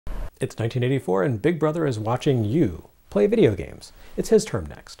It's 1984 and Big Brother is watching you play video games. It's his turn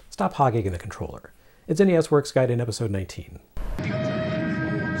next. Stop hogging the controller. It's NES Works Gaiden episode 19.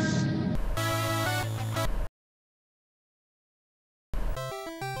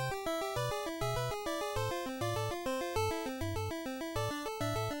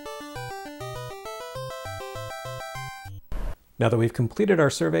 Now that we've completed our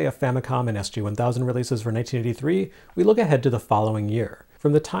survey of Famicom and SG-1000 releases for 1983, we look ahead to the following year.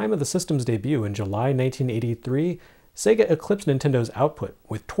 From the time of the system's debut in July 1983, Sega eclipsed Nintendo's output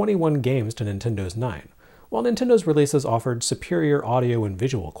with 21 games to Nintendo's 9, while Nintendo's releases offered superior audio and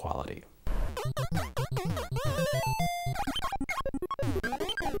visual quality.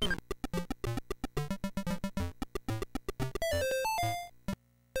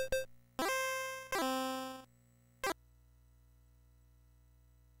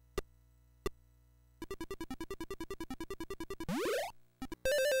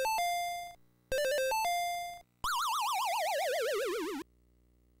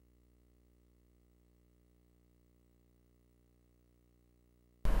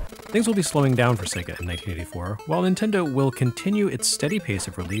 Things will be slowing down for Sega in 1984, while Nintendo will continue its steady pace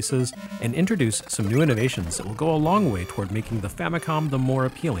of releases and introduce some new innovations that will go a long way toward making the Famicom the more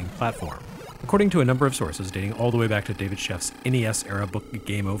appealing platform. According to a number of sources dating all the way back to David Sheff's NES-era book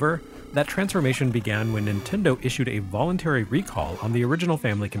Game Over, that transformation began when Nintendo issued a voluntary recall on the original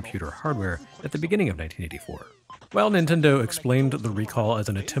family computer hardware at the beginning of 1984. While Nintendo explained the recall as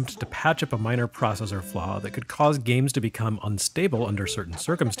an attempt to patch up a minor processor flaw that could cause games to become unstable under certain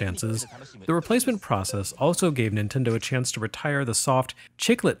circumstances, the replacement process also gave Nintendo a chance to retire the soft,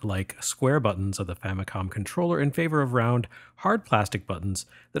 chiclet-like square buttons of the Famicom controller in favor of round, hard plastic buttons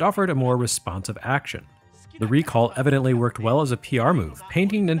that offered a more responsive action. The recall evidently worked well as a PR move,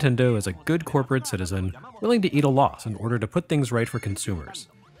 painting Nintendo as a good corporate citizen willing to eat a loss in order to put things right for consumers.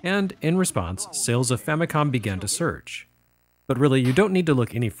 And, in response, sales of Famicom began to surge. But really, you don't need to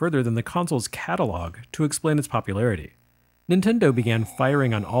look any further than the console's catalog to explain its popularity. Nintendo began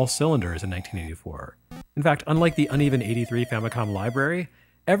firing on all cylinders in 1984. In fact, unlike the uneven 83 Famicom library,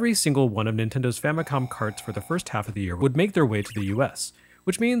 every single one of Nintendo's Famicom carts for the first half of the year would make their way to the US,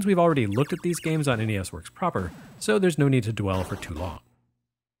 which means we've already looked at these games on NES Works proper, so there's no need to dwell for too long.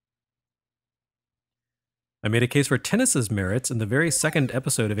 I made a case for Tennis's merits in the very second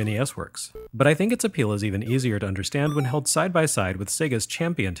episode of NES Works, but I think its appeal is even easier to understand when held side by side with Sega's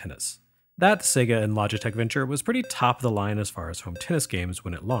Champion Tennis. That Sega and Logitech venture was pretty top of the line as far as home tennis games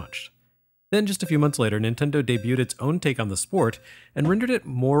when it launched. Then just a few months later, Nintendo debuted its own take on the sport and rendered it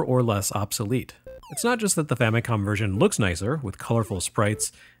more or less obsolete. It's not just that the Famicom version looks nicer, with colorful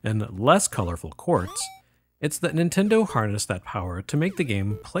sprites and less colorful courts, it's that Nintendo harnessed that power to make the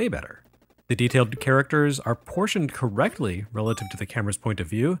game play better. The detailed characters are portioned correctly relative to the camera's point of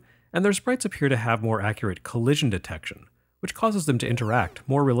view, and their sprites appear to have more accurate collision detection, which causes them to interact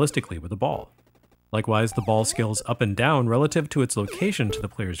more realistically with the ball. Likewise, the ball scales up and down relative to its location to the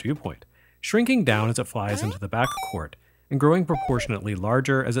player's viewpoint, shrinking down as it flies into the back court, and growing proportionately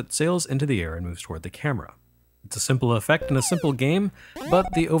larger as it sails into the air and moves toward the camera. It's a simple effect in a simple game, but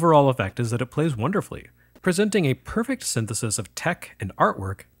the overall effect is that it plays wonderfully, presenting a perfect synthesis of tech and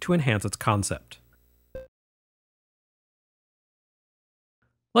artwork to enhance its concept.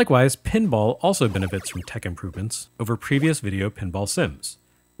 Likewise, pinball also benefits from tech improvements over previous video pinball sims.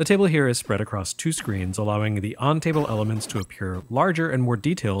 The table here is spread across two screens, allowing the on-table elements to appear larger and more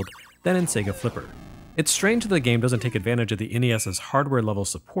detailed than in Sega Flipper. It's strange that the game doesn't take advantage of the NES's hardware-level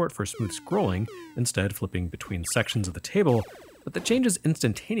support for smooth scrolling, instead flipping between sections of the table, but the change is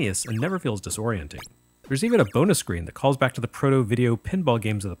instantaneous and never feels disorienting. There's even a bonus screen that calls back to the proto-video pinball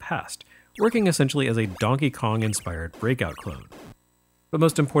games of the past, working essentially as a Donkey Kong-inspired Breakout clone. But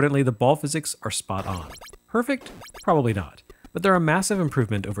most importantly, the ball physics are spot on. Perfect? Probably not, but they're a massive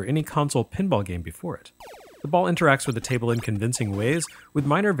improvement over any console pinball game before it. The ball interacts with the table in convincing ways, with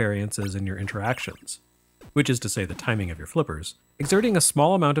minor variances in your interactions, which is to say the timing of your flippers, exerting a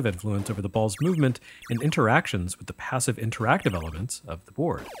small amount of influence over the ball's movement and interactions with the passive interactive elements of the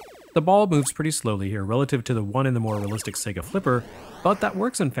board. The ball moves pretty slowly here relative to the one in the more realistic Sega Flipper, but that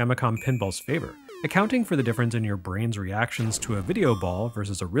works in Famicom pinball's favor, accounting for the difference in your brain's reactions to a video ball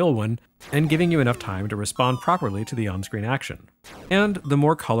versus a real one, and giving you enough time to respond properly to the on-screen action. And the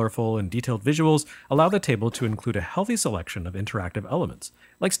more colorful and detailed visuals allow the table to include a healthy selection of interactive elements,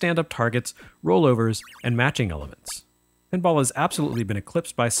 like stand-up targets, rollovers, and matching elements. Pinball has absolutely been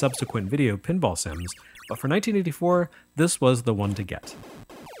eclipsed by subsequent video pinball sims, but for 1984, this was the one to get.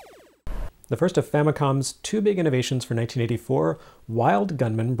 The first of Famicom's two big innovations for 1984, Wild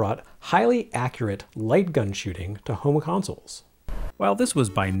Gunman brought highly accurate light gun shooting to home consoles. While this was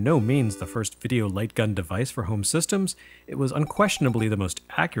by no means the first video light gun device for home systems, it was unquestionably the most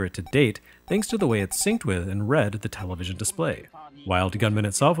accurate to date thanks to the way it synced with and read the television display. Wild Gunman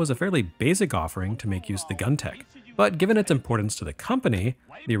itself was a fairly basic offering to make use of the gun tech, but given its importance to the company,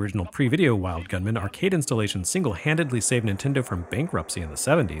 the original pre-video Wild Gunman arcade installation single-handedly saved Nintendo from bankruptcy in the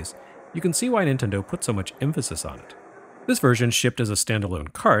 70s, you can see why Nintendo put so much emphasis on it. This version shipped as a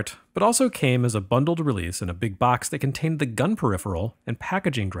standalone cart, but also came as a bundled release in a big box that contained the gun peripheral and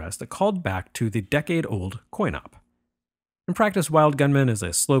packaging dress that called back to the decade-old coin-op. In practice, Wild Gunman is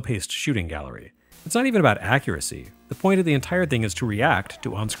a slow-paced shooting gallery. It's not even about accuracy. The point of the entire thing is to react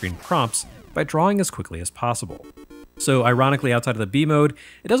to on-screen prompts by drawing as quickly as possible. So ironically, outside of the B mode,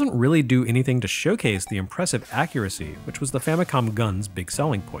 it doesn't really do anything to showcase the impressive accuracy, which was the Famicom gun's big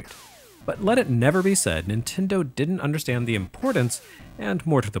selling point. But let it never be said, Nintendo didn't understand the importance, and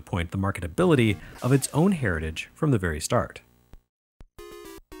more to the point, the marketability, of its own heritage from the very start.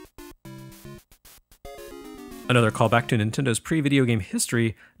 Another callback to Nintendo's pre-video game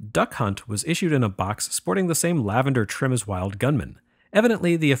history, Duck Hunt was issued in a box sporting the same lavender trim as Wild Gunman,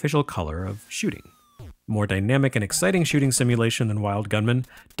 evidently the official color of shooting. More dynamic and exciting shooting simulation than Wild Gunman,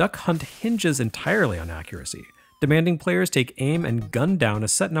 Duck Hunt hinges entirely on accuracy, demanding players take aim and gun down a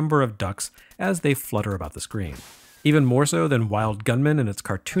set number of ducks as they flutter about the screen. Even more so than Wild Gunman and its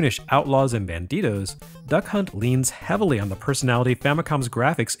cartoonish outlaws and banditos, Duck Hunt leans heavily on the personality Famicom's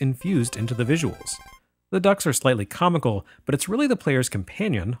graphics infused into the visuals. The ducks are slightly comical, but it's really the player's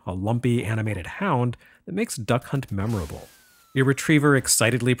companion, a lumpy animated hound, that makes Duck Hunt memorable. Your retriever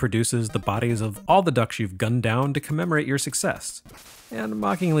excitedly produces the bodies of all the ducks you've gunned down to commemorate your success, and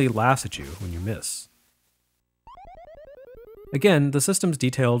mockingly laughs at you when you miss. Again, the system's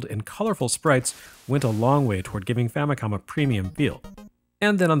detailed and colorful sprites went a long way toward giving Famicom a premium feel.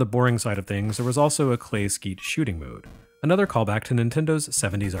 And then on the boring side of things, there was also a clay skeet shooting mode, another callback to Nintendo's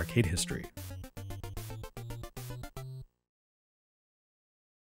 70s arcade history.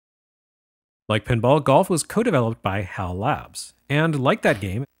 Like Pinball, Golf was co-developed by HAL Labs, and like that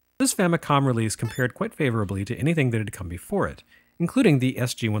game, this Famicom release compared quite favorably to anything that had come before it, including the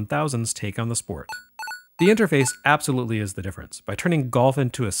SG-1000's take on the sport. The interface absolutely is the difference. By turning Golf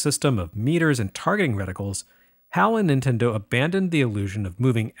into a system of meters and targeting reticles, HAL and Nintendo abandoned the illusion of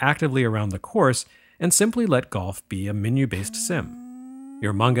moving actively around the course and simply let Golf be a menu-based sim.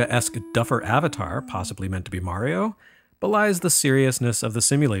 Your manga-esque duffer avatar, possibly meant to be Mario, belies the seriousness of the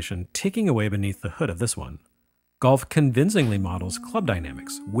simulation ticking away beneath the hood of this one. Golf convincingly models club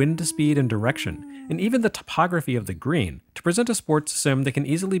dynamics, wind speed and direction, and even the topography of the green to present a sports sim that can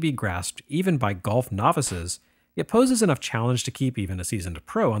easily be grasped even by golf novices, yet poses enough challenge to keep even a seasoned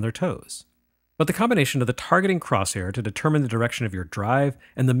pro on their toes. But the combination of the targeting crosshair to determine the direction of your drive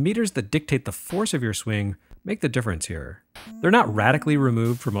and the meters that dictate the force of your swing make the difference here. They're not radically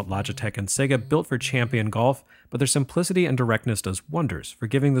removed from what Logitech and Sega built for champion golf, but their simplicity and directness does wonders for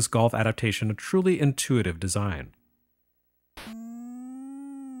giving this golf adaptation a truly intuitive design.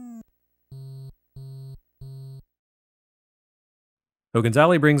 Hogan's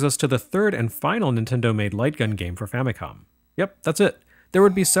Alley brings us to the third and final Nintendo-made light gun game for Famicom. Yep, that's it. There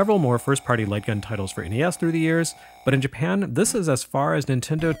would be several more first-party light gun titles for NES through the years, but in Japan, this is as far as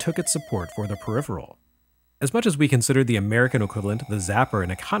Nintendo took its support for the peripheral. As much as we consider the American equivalent, the Zapper, an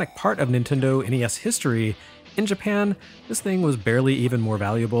iconic part of Nintendo NES history, in Japan, this thing was barely even more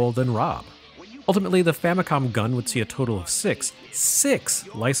valuable than Rob. Ultimately, the Famicom gun would see a total of six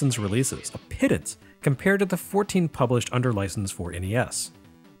licensed releases, a pittance, compared to the 14 published under license for NES.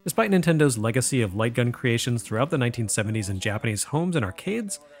 Despite Nintendo's legacy of light gun creations throughout the 1970s in Japanese homes and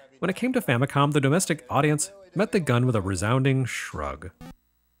arcades, when it came to Famicom, the domestic audience met the gun with a resounding shrug.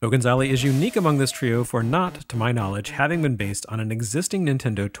 Hogan's Alley is unique among this trio for not, to my knowledge, having been based on an existing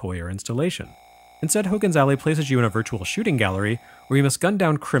Nintendo toy or installation. Instead, Hogan's Alley places you in a virtual shooting gallery where you must gun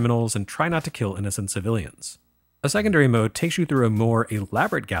down criminals and try not to kill innocent civilians. A secondary mode takes you through a more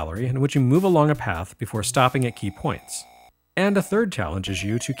elaborate gallery in which you move along a path before stopping at key points. And a third challenges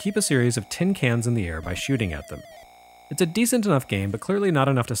you to keep a series of tin cans in the air by shooting at them. It's a decent enough game, but clearly not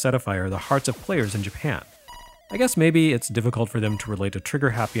enough to set afire the hearts of players in Japan. I guess maybe it's difficult for them to relate to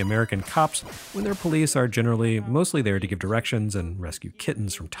trigger-happy American cops when their police are generally mostly there to give directions and rescue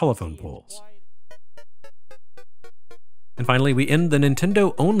kittens from telephone poles. And finally, we end the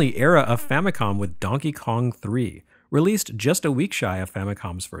Nintendo-only era of Famicom with Donkey Kong 3, released just a week shy of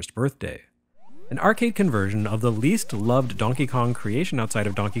Famicom's first birthday. An arcade conversion of the least loved Donkey Kong creation outside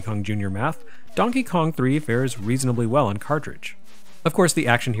of Donkey Kong Jr. Math, Donkey Kong 3 fares reasonably well on cartridge. Of course, the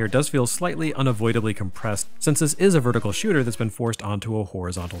action here does feel slightly unavoidably compressed, since this is a vertical shooter that's been forced onto a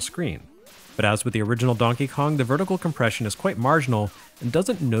horizontal screen. But as with the original Donkey Kong, the vertical compression is quite marginal and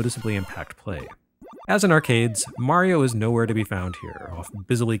doesn't noticeably impact play. As in arcades, Mario is nowhere to be found here, off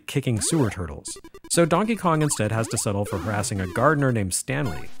busily kicking sewer turtles. So Donkey Kong instead has to settle for harassing a gardener named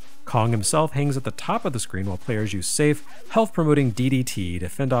Stanley. Kong himself hangs at the top of the screen while players use safe, health-promoting DDT to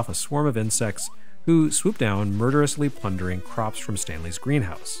fend off a swarm of insects who swoop down, murderously plundering crops from Stanley's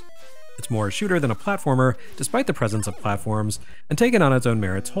greenhouse. It's more a shooter than a platformer, despite the presence of platforms, and taken on its own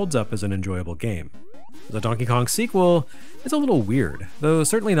merits holds up as an enjoyable game. The Donkey Kong sequel is a little weird, though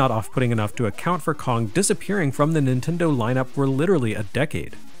certainly not off-putting enough to account for Kong disappearing from the Nintendo lineup for literally a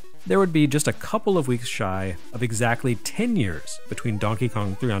decade. There would be just a couple of weeks shy of exactly 10 years between Donkey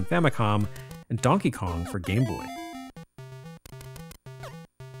Kong 3 on Famicom and Donkey Kong for Game Boy.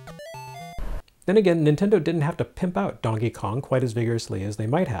 Then again, Nintendo didn't have to pimp out Donkey Kong quite as vigorously as they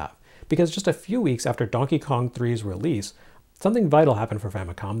might have, because just a few weeks after Donkey Kong 3's release, something vital happened for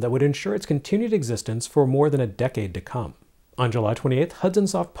Famicom that would ensure its continued existence for more than a decade to come. On July 28th, Hudson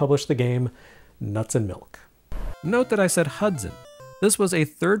Soft published the game Nuts and Milk. Note that I said Hudson. This was a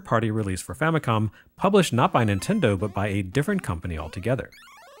third-party release for Famicom, published not by Nintendo but by a different company altogether.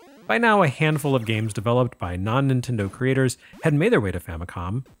 By now, a handful of games developed by non-Nintendo creators had made their way to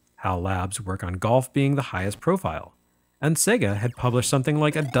Famicom, HAL Labs' work on golf being the highest profile, and Sega had published something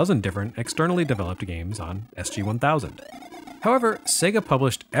like a dozen different externally developed games on SG-1000. However, Sega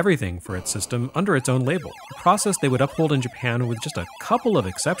published everything for its system under its own label, a process they would uphold in Japan with just a couple of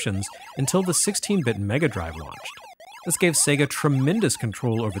exceptions until the 16-bit Mega Drive launched. This gave Sega tremendous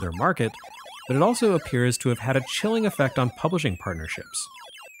control over their market, but it also appears to have had a chilling effect on publishing partnerships.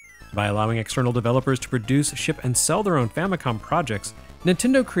 By allowing external developers to produce, ship, and sell their own Famicom projects,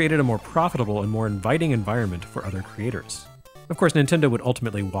 Nintendo created a more profitable and more inviting environment for other creators. Of course, Nintendo would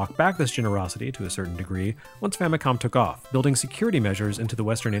ultimately walk back this generosity to a certain degree once Famicom took off, building security measures into the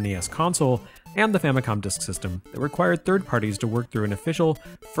Western NES console and the Famicom disk system that required third parties to work through an official,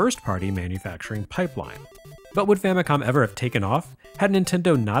 first-party manufacturing pipeline. But would Famicom ever have taken off had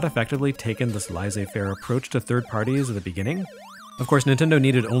Nintendo not effectively taken this laissez-faire approach to third parties at the beginning? Of course, Nintendo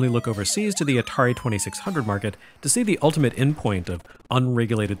needed only look overseas to the Atari 2600 market to see the ultimate endpoint of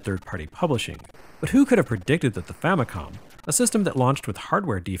unregulated third-party publishing. But who could have predicted that the Famicom, a system that launched with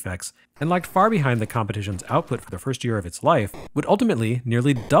hardware defects and lagged far behind the competition's output for the first year of its life, would ultimately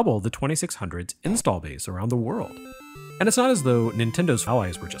nearly double the 2600's install base around the world? And it's not as though Nintendo's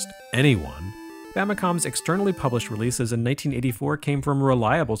allies were just anyone. Famicom's externally published releases in 1984 came from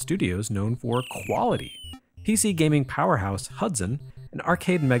reliable studios known for quality. PC gaming powerhouse Hudson, and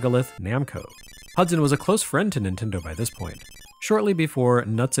arcade megalith Namco. Hudson was a close friend to Nintendo by this point. Shortly before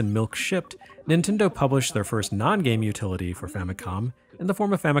Nuts and Milk shipped, Nintendo published their first non-game utility for Famicom in the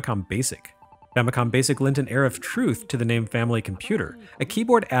form of Famicom Basic. Famicom Basic lent an air of truth to the name Family Computer, a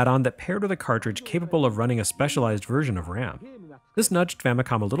keyboard add-on that paired with a cartridge capable of running a specialized version of RAM. This nudged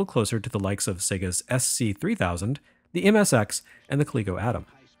Famicom a little closer to the likes of Sega's SC3000, the MSX, and the Coleco Atom.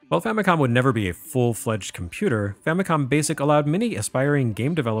 While Famicom would never be a full-fledged computer, Famicom Basic allowed many aspiring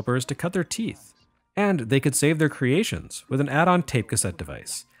game developers to cut their teeth. And they could save their creations with an add-on tape cassette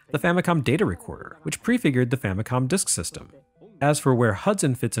device, the Famicom Data Recorder, which prefigured the Famicom disk system. As for where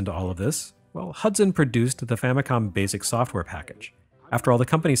Hudson fits into all of this, well, Hudson produced the Famicom Basic software package. After all, the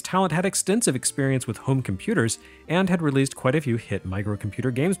company's talent had extensive experience with home computers and had released quite a few hit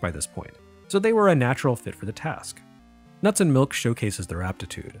microcomputer games by this point, so they were a natural fit for the task. Nuts and Milk showcases their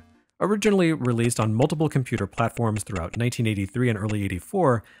aptitude. Originally released on multiple computer platforms throughout 1983 and early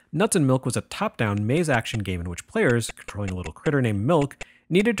 84, Nuts and Milk was a top-down maze action game in which players, controlling a little critter named Milk,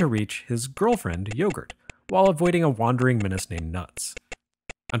 needed to reach his girlfriend, Yogurt, while avoiding a wandering menace named Nuts.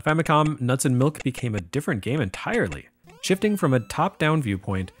 On Famicom, Nuts and Milk became a different game entirely, shifting from a top-down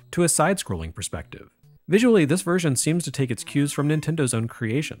viewpoint to a side-scrolling perspective. Visually, this version seems to take its cues from Nintendo's own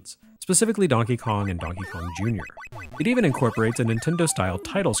creations, specifically Donkey Kong and Donkey Kong Jr. It even incorporates a Nintendo-style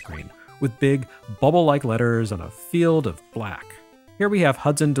title screen, with big, bubble-like letters on a field of black. Here we have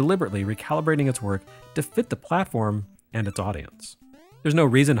Hudson deliberately recalibrating its work to fit the platform and its audience. There's no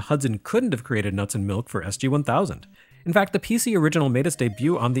reason Hudson couldn't have created Nuts and Milk for SG-1000. In fact, the PC original made its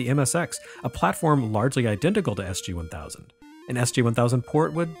debut on the MSX, a platform largely identical to SG-1000. An SG-1000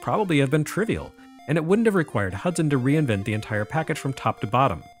 port would probably have been trivial, and it wouldn't have required Hudson to reinvent the entire package from top to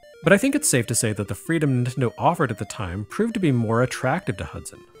bottom. But I think it's safe to say that the freedom Nintendo offered at the time proved to be more attractive to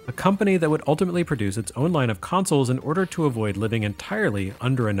Hudson, a company that would ultimately produce its own line of consoles in order to avoid living entirely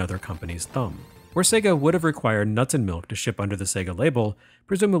under another company's thumb. Where Sega would have required Nuts and Milk to ship under the Sega label,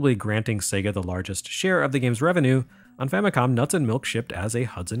 presumably granting Sega the largest share of the game's revenue, On Famicom, Nuts and Milk shipped as a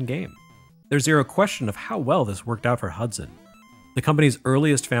Hudson game. There's zero question of how well this worked out for Hudson. The company's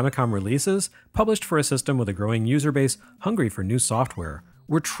earliest Famicom releases, published for a system with a growing user base hungry for new software,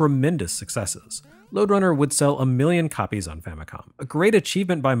 were tremendous successes. Loadrunner would sell 1 million copies on Famicom, a great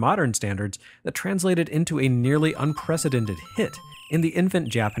achievement by modern standards that translated into a nearly unprecedented hit in the infant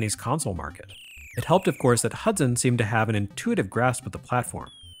Japanese console market. It helped, of course, that Hudson seemed to have an intuitive grasp of the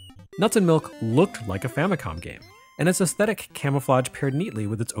platform. Nuts and Milk looked like a Famicom game, and its aesthetic camouflage paired neatly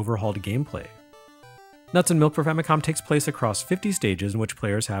with its overhauled gameplay. Nuts and Milk for Famicom takes place across 50 stages in which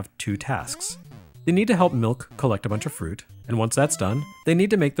players have 2 tasks. They need to help Milk collect a bunch of fruit, and once that's done, they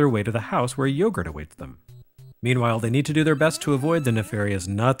need to make their way to the house where yogurt awaits them. Meanwhile, they need to do their best to avoid the nefarious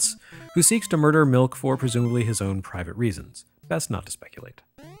Nuts, who seeks to murder Milk for presumably his own private reasons. Best not to speculate.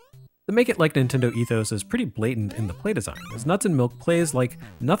 The Make It Like Nintendo ethos is pretty blatant in the play design, as Nuts and Milk plays like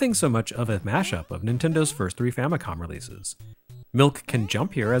nothing so much of a mashup of Nintendo's first 3 Famicom releases. Milk can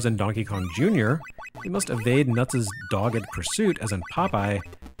jump here, as in Donkey Kong Jr., he must evade Nuts' dogged pursuit, as in Popeye,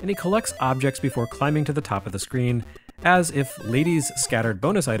 and he collects objects before climbing to the top of the screen, as if ladies' scattered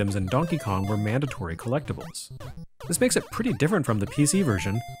bonus items in Donkey Kong were mandatory collectibles. This makes it pretty different from the PC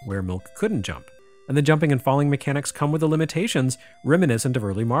version, where Milk couldn't jump, and the jumping and falling mechanics come with the limitations reminiscent of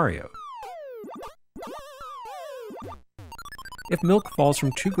early Mario. If Milk falls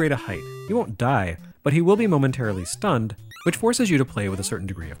from too great a height, he won't die, but he will be momentarily stunned, which forces you to play with a certain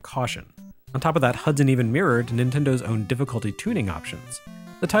degree of caution. On top of that, Hudson even mirrored Nintendo's own difficulty tuning options.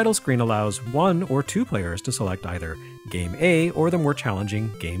 The title screen allows 1 or 2 players to select either Game A or the more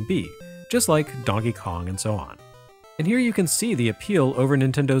challenging Game B, just like Donkey Kong and so on. And here you can see the appeal over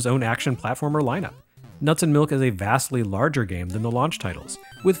Nintendo's own action platformer lineup. Nuts and Milk is a vastly larger game than the launch titles,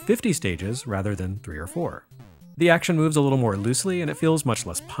 with 50 stages rather than 3 or 4. The action moves a little more loosely and it feels much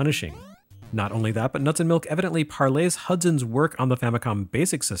less punishing. Not only that, but Nuts and Milk evidently parlays Hudson's work on the Famicom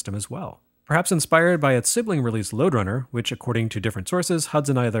Basic system as well. Perhaps inspired by its sibling release Loadrunner, which according to different sources,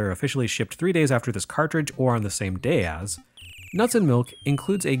 Hudson either officially shipped 3 days after this cartridge or on the same day as, Nuts and Milk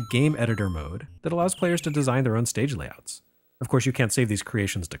includes a game editor mode that allows players to design their own stage layouts. Of course, you can't save these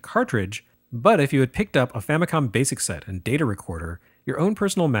creations to cartridge, but if you had picked up a Famicom Basic set and data recorder, your own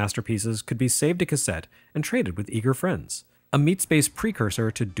personal masterpieces could be saved to cassette and traded with eager friends. A meat space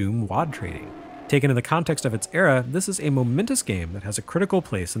precursor to Doom WAD trading. Taken in the context of its era, this is a momentous game that has a critical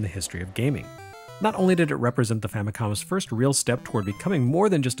place in the history of gaming. Not only did it represent the Famicom's first real step toward becoming more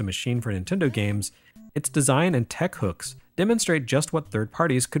than just a machine for Nintendo games, its design and tech hooks demonstrate just what third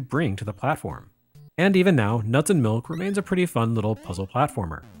parties could bring to the platform. And even now, Nuts and Milk remains a pretty fun little puzzle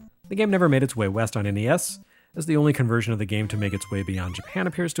platformer. The game never made its way west on NES, as the only conversion of the game to make its way beyond Japan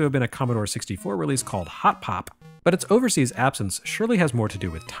appears to have been a Commodore 64 release called Hot Pop, but its overseas absence surely has more to do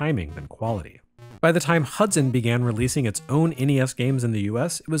with timing than quality. By the time Hudson began releasing its own NES games in the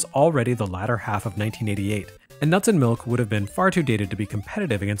US, it was already the latter half of 1988, and Nuts and Milk would have been far too dated to be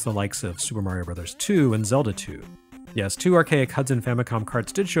competitive against the likes of Super Mario Bros. 2 and Zelda 2. Yes, 2 archaic Hudson Famicom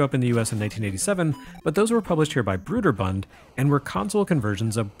carts did show up in the US in 1987, but those were published here by Bruderbund and were console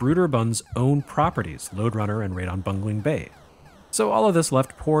conversions of Bruderbund's own properties, Loadrunner and Raid on Bungling Bay. So all of this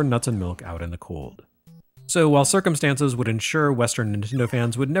left poor Nuts and Milk out in the cold. So while circumstances would ensure Western Nintendo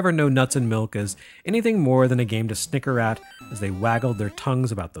fans would never know Nuts and Milk as anything more than a game to snicker at as they waggled their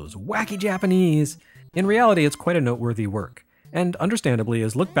tongues about those wacky Japanese, in reality it's quite a noteworthy work, and understandably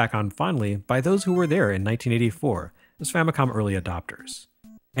is looked back on fondly by those who were there in 1984 as Famicom early adopters.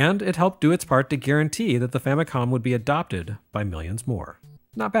 And it helped do its part to guarantee that the Famicom would be adopted by millions more.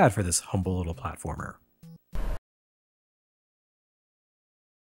 Not bad for this humble little platformer.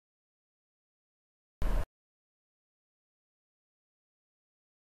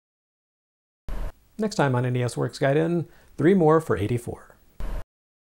 Next time on NES Works Gaiden, 3 more for 84.